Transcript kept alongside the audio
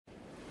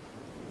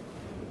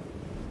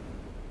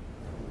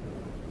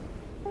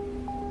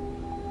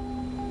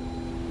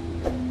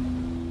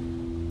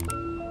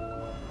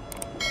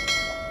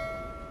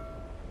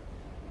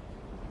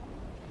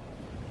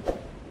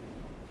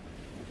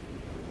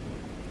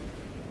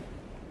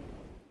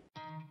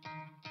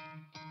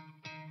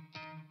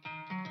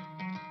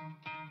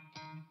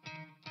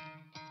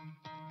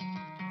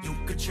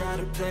could try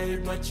to play,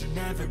 but you're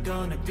never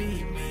gonna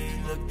beat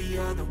me. Look the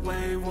other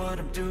way, what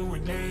I'm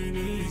doing ain't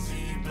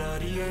easy.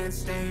 Bloody hands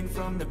stained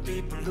from the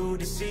people who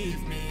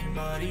deceive me.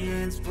 Muddy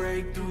hands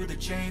break through the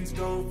chains,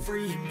 go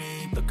free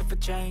me. Looking for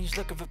change,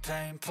 looking for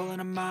pain, pulling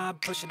a mob,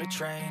 pushing a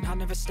train. I'll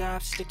never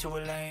stop, stick to a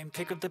lane,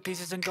 pick up the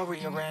pieces and go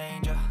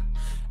rearrange.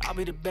 I'll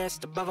be the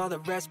best above all the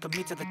rest, put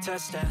me to the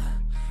test and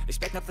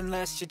expect nothing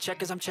less. You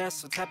check as I'm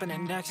chess, what's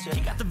happening next? Yeah.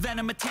 He got the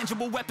venom, a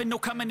tangible weapon, no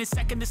coming in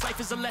second. This life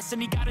is a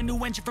lesson. He got a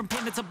new engine from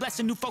pain, that's a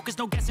blessing. New focus,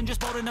 no guessing,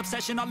 just bold and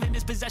obsession. All in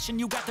his possession,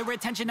 you got their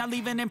attention. I'll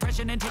leave an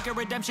impression and take your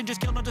redemption.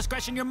 Just kill, no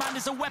discretion, your mind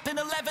is a weapon.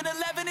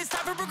 11-11, it's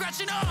time for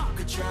progression. You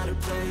could try to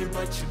play,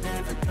 but you're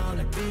never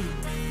gonna beat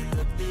me.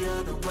 Look the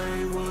other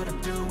way, what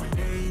I'm doing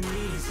ain't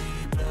easy.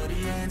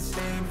 Bloody hands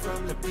stained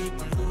from the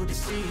people who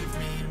deceive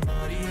me.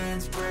 Muddy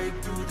hands break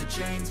through the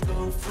chains,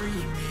 go free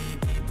me.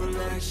 People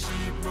like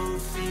sheep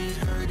move feet,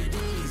 hurt it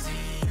easy.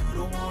 You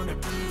don't wanna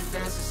be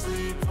fast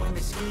asleep when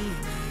they're scheming.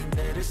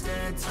 Better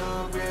stand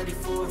tall, ready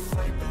for a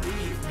fight,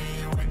 believe me.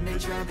 When they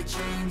try the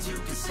chains, you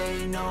can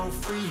say no,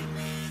 free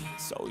me.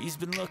 So he's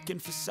been looking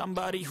for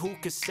somebody who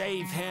could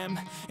save him,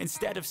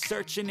 instead of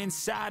searching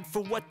inside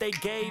for what they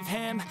gave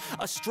him.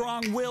 A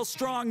strong will,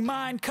 strong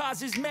mind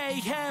causes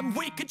mayhem.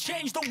 We could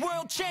change the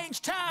world,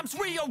 change times,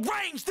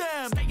 rearrange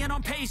them. Staying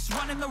on pace,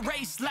 running the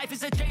race. Life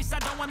is a chase, I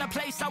don't want a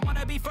place. I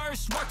wanna be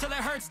first, work till it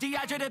hurts.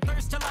 Dehydrated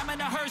thirst till I'm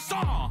in a hearse.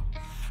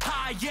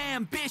 High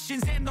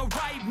ambitions and the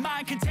right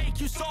mind can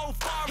take you so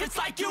far. It's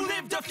like you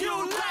lived a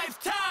few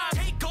lifetimes.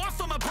 Take off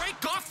from a break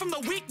off from the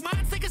weak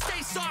minds. They can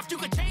stay soft. You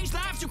can change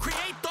lives, you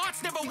create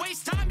thoughts, never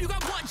waste time. You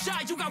got one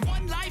shot, you got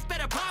one life.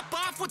 Better pop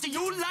off. What do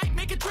you like?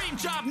 Make a dream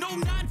job. No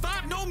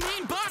 9-5, no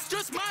mean boss.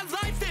 Just my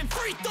life and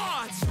free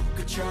thoughts. You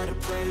could try to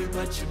play,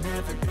 but you're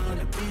never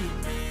gonna beat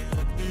me.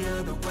 Look the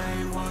other way,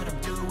 what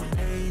I'm doing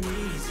ain't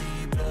easy.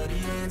 Bloody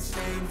hands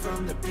stained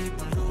from the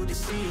people who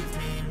deceive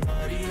me.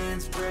 Muddy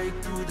hands break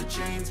through the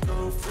chains,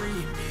 go free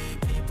me.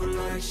 People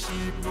like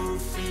sheep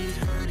move feet,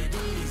 hurt it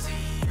easy.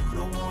 You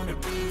don't wanna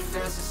be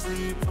fast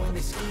asleep when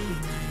they're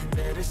scheming.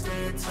 Better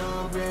stand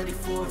tall, ready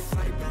for a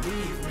fight,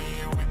 believe me.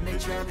 When they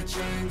try the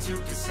chains, you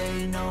can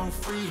say no,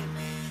 free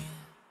me.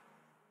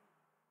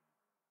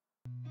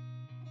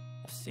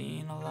 I've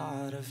seen a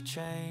lot of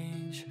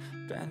change,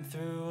 been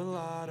through a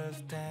lot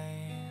of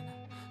pain.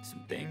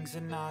 Some things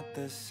are not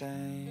the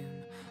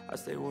same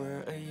as they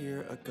were a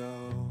year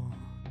ago,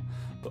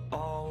 but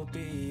all will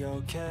be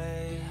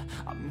okay.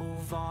 I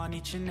move on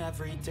each and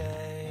every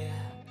day.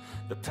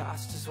 The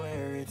past is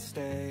where it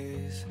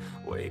stays,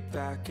 way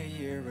back a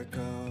year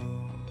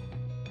ago.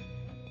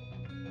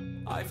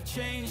 I've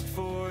changed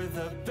for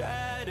the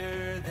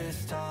better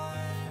this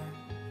time.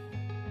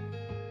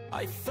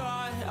 I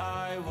thought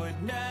I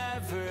would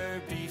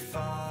never be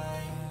fine.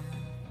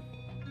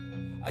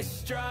 I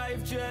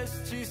strive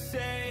just to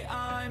say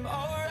I'm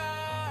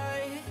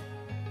alright,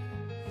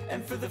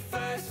 and for the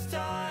first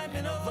time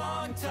in a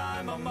long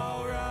time I'm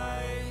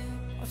alright.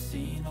 I've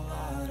seen a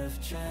lot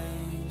of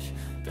change,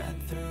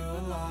 been through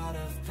a lot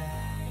of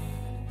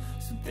pain.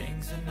 Some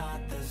things are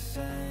not the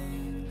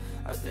same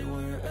as they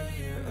were a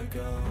year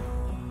ago,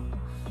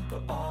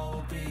 but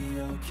all will be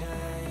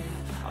okay.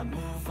 I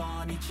move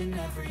on each and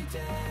every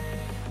day.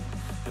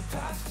 The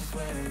past is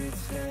where it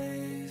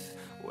stays,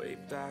 way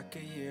back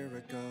a year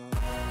ago.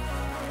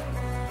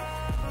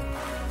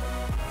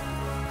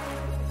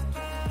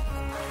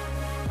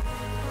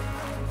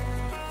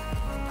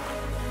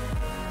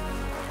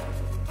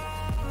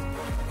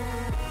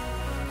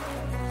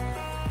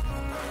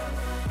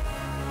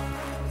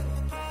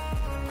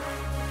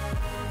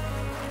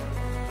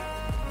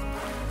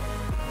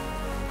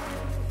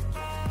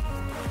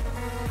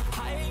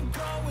 I ain't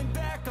going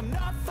back, I'm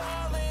not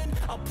falling.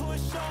 I'll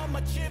push all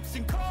my chips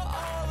and call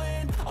all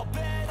in. I'll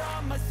bet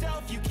on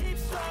myself, you keep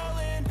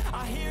stalling.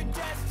 I hear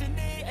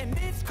destiny and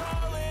it's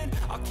calling.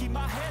 I'll keep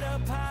my head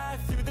up high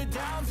through the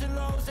downs and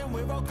lows, and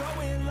we're all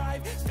going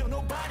live. Still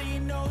nobody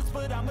knows,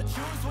 but I'ma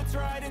choose what's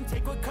right and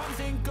take what comes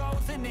and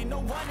goes. And ain't no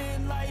one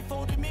in life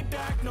holding me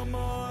back no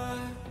more.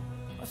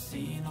 I've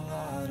seen a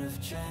lot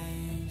of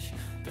change,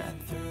 been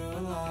through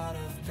a lot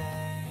of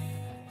pain.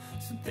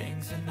 Some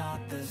things are not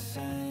the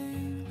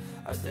same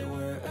as they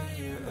were a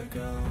year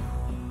ago,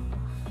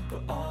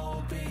 but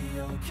all will be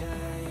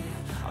okay.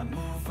 I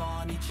move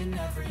on each and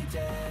every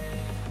day.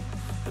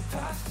 The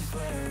past is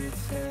where it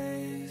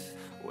stays,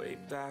 way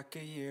back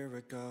a year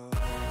ago.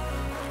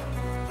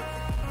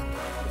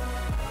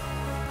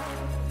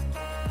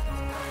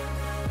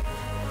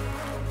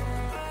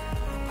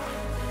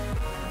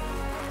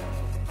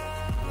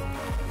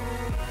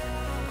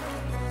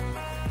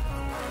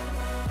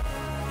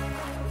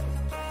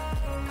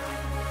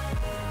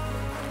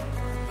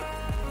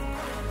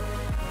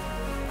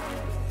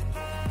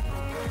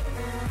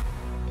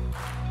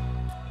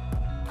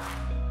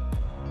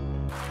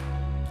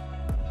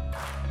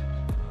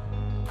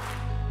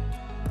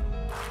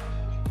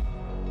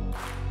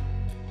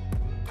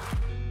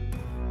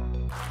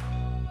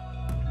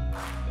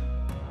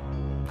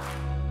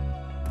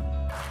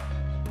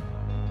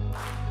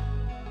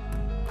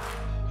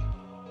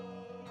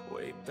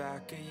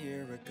 back a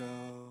year ago.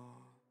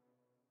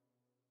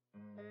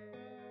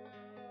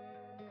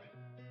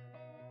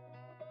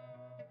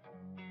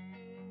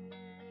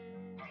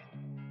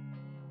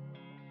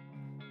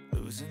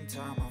 Losing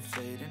time, I'm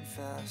fading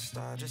fast.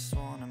 I just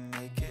wanna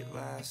make it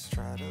last.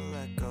 Try to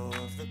let go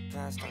of the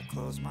past. I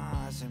close my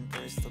eyes,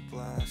 embrace the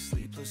blast.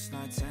 Sleepless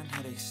nights and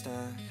headaches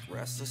stack.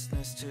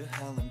 Restlessness to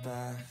hell and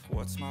back.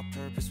 What's my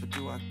purpose? What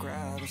do I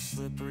grab? A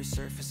slippery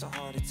surface, a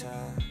heart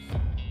attack.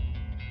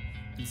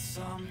 And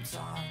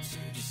sometimes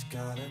you just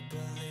gotta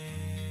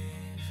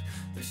believe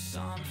there's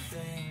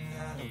something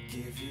that'll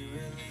give you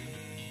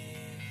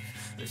relief.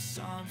 There's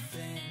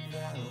something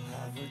that'll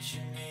have what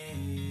you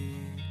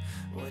need,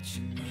 what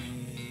you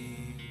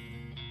need.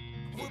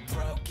 We're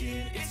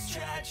broken, it's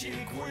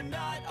tragic, we're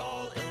not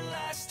all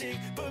elastic,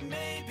 but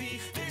maybe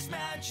there's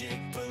magic.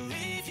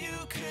 Believe you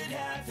could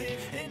have it,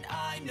 and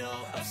I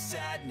know of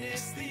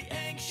sadness, the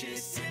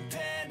anxious and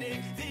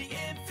panic, the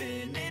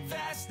infinite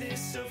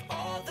vastness of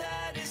all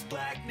that is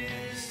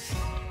blackness.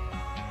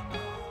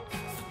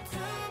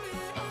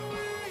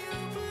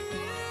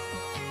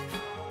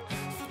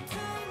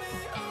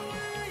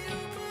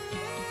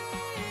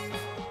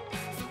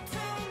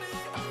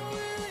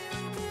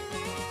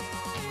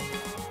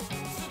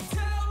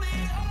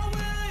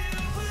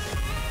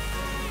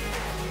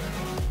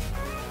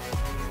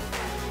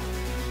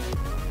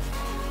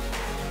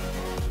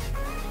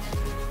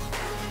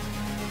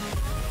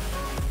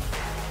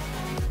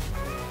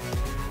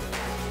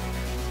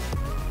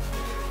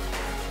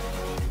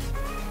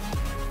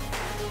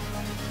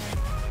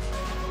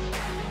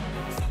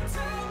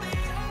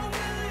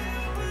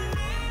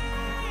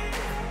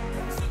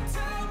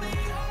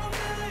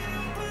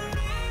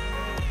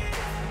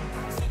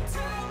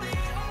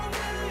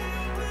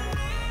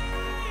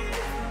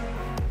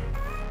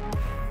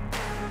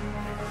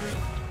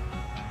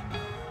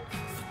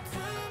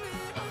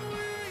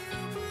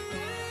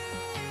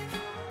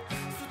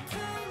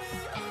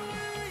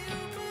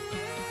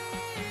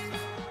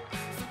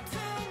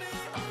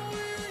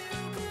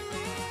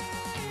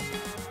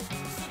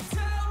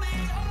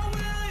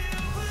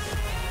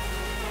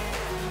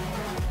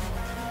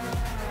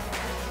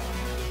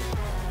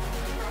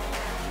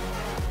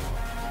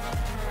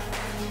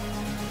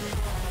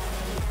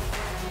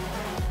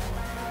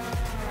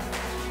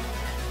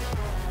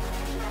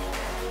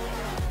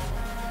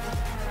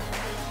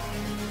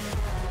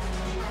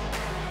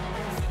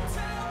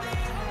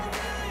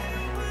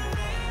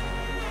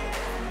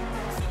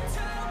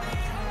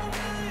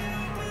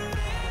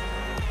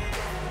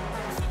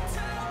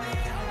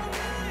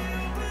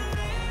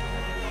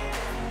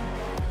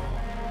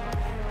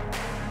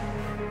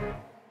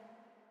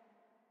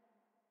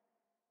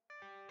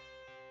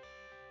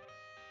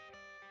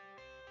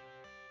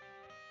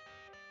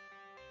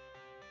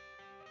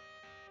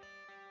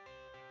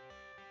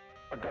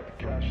 I got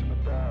the cash in the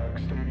bag,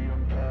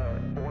 stadium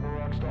packed. Born a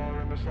rock star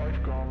in this life,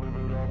 gonna live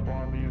it up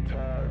on the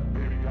attack.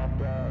 Baby, I'm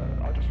bad,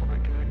 I just wanna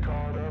get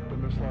caught up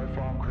in this life.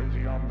 I'm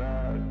crazy, I'm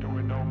mad,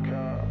 doing no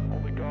cap.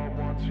 Only God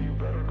wants, so you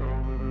better go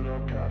live it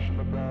up. Cash in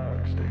the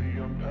bag,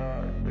 stadium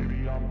packed.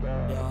 Baby, I'm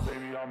bad,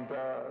 baby, I'm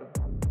bad.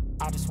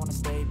 I just wanna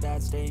stay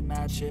bad, stay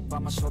mad. Chip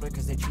on my shoulder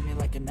cause they treat me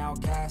like an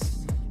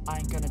outcast. I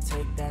ain't gonna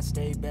take that,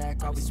 stay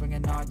back. I'll be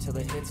swinging hard till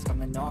the hits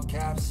come in all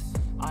caps.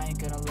 I ain't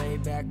gonna lay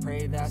back,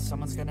 pray that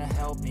someone's gonna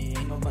help me.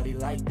 Ain't nobody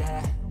like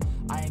that.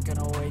 I ain't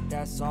gonna wait,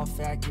 that's all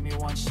fact. Give me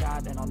one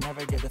shot and I'll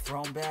never get the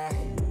throne back.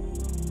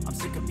 I'm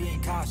sick of being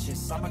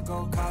cautious, I'ma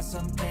go cause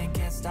something,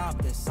 can't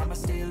stop this. I'ma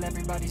steal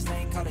everybody's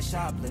lane, call it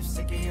shoplift.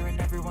 Sick of hearing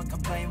everyone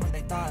complain when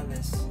they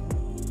thoughtless.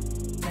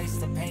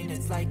 Taste the pain,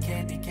 it's like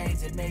candy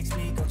canes. It makes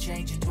me go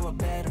change into a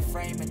better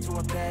frame, into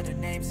a better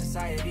name.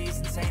 Society's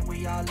insane,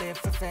 we all live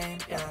for fame,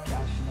 yeah.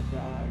 Cash in the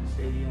bag,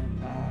 stadium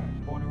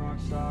packed. Born a rock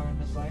star in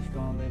this life,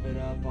 gonna live it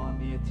up on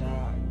the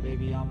attack.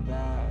 Baby, I'm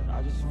bad,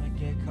 I just wanna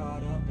get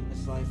caught up in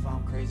this life.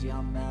 I'm crazy,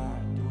 I'm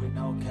mad, do it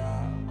no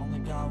cap. Only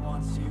God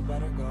wants, so you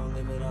better go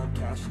live it up.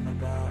 Cash in the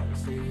bag,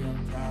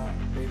 stadium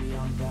packed. Baby,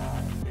 I'm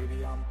bad,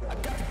 baby, I'm bad. I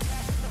got the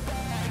cash in the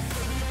bag,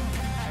 stadium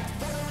packed.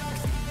 Born a rock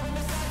star in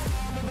this life,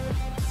 gonna live it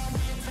up.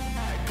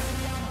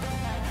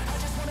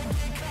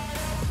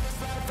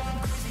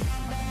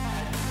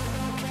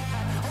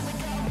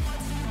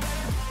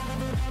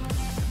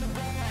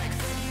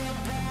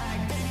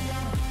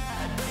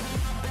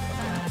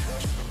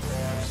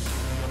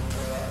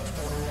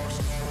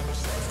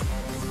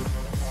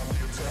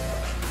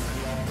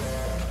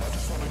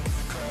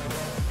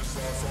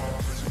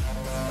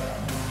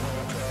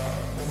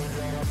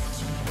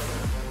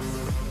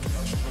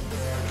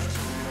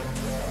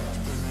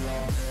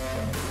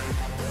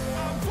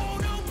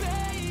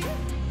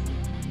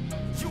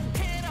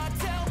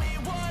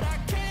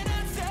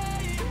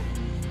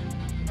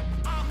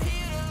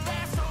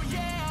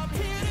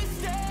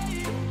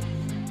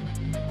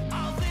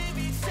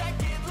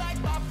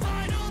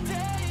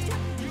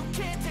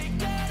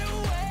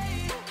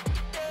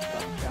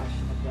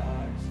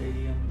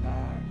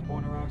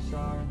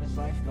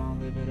 life, gon'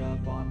 live it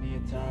up on the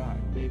attack.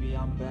 Baby,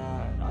 I'm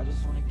bad, I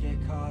just wanna get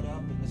caught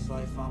up in this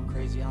life. I'm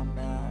crazy, I'm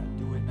mad,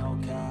 do it no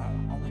cap.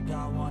 Only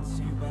got one,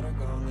 so you better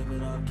go live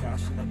it up.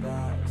 Cash in the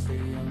bag,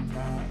 stadium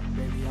packed.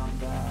 Baby, I'm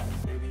bad,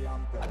 baby,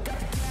 I'm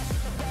bad.